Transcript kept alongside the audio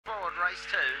race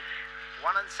 2.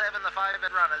 1 and 7, the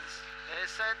favoured runners.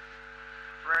 They're set,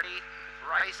 ready,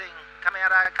 racing, coming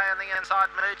out okay on the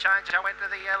inside. Mood Changer went to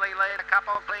the early lead, a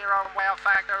couple clear on Wow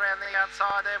Factor around the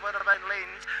outside. There would have been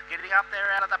Linz. Getting up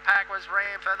there out of the pack was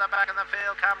Ram further back in the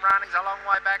field. Come Running's a long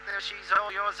way back there. She's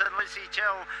all yours, and Lucy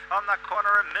Chill on the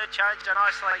corner, and Mood Changer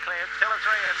nicely clear. Till 3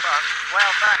 in front.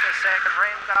 Wow Factor second.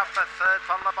 Ram got off the third,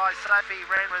 followed by Sophie.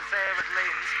 Ram was there with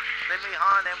Linz. Then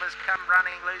behind him was Come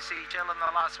Running, Lucy Chill, and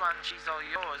the last one, She's All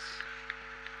Yours.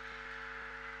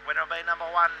 Winner will be number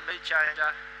 1, Mood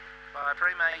Changer, by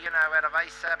Prima, out of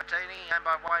Ace Sabatini, and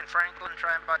by Wayne Franklin,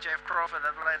 trained by Jeff Crawford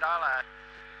of Ledala.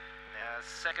 Now,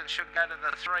 second should go to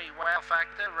the 3, Wow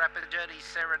Factor, Rapid Journey,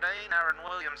 Seradine, Aaron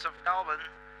Williams of Goulburn.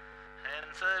 And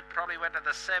third probably went to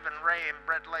the 7, Ram,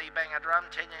 Brett Lee, Banger Drum,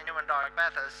 10 New and Dyke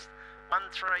Bathurst.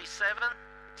 137,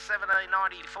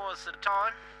 17.94 is the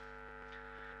time.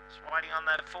 Just waiting on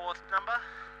that 4th number.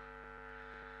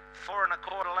 4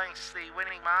 1/4 lengths the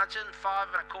winning margin, 5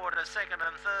 1/4 second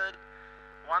and third,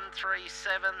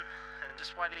 137, and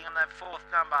just waiting on that 4th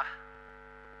number.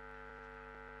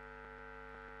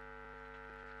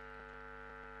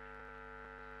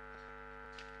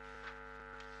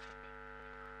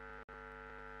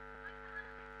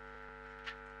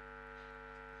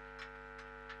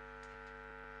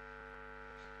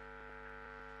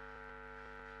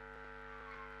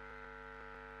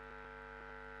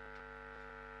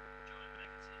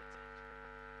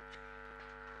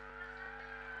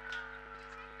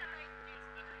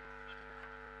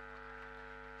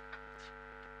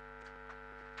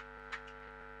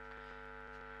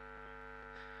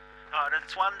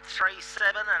 It's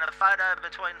 137 and a photo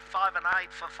between 5 and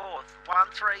 8 for 4th.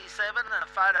 137 and a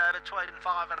photo between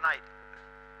 5 and 8.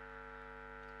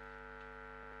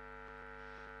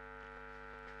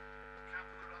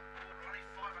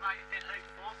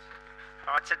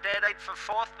 Oh, it's a dead heat for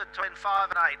 4th between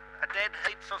 5 and 8. A dead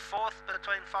heat for 4th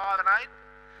between 5 and 8.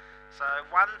 So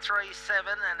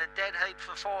 137 and a dead heat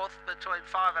for 4th between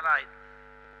 5 and 8.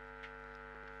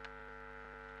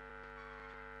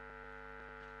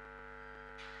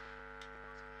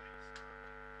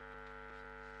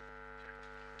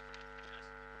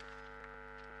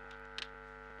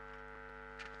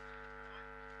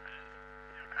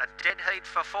 A dead heat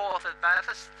for 4th at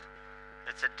Bathurst.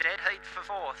 It's a dead heat for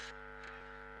 4th.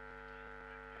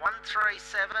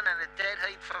 137 and a dead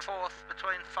heat for 4th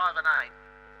between 5 and 8.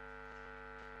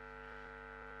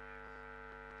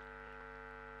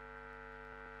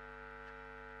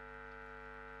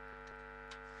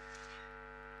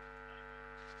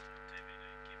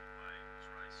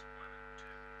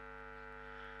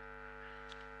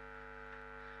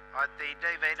 The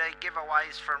DVD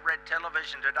giveaways from Red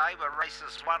Television today were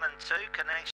races 1 and 2, Connection.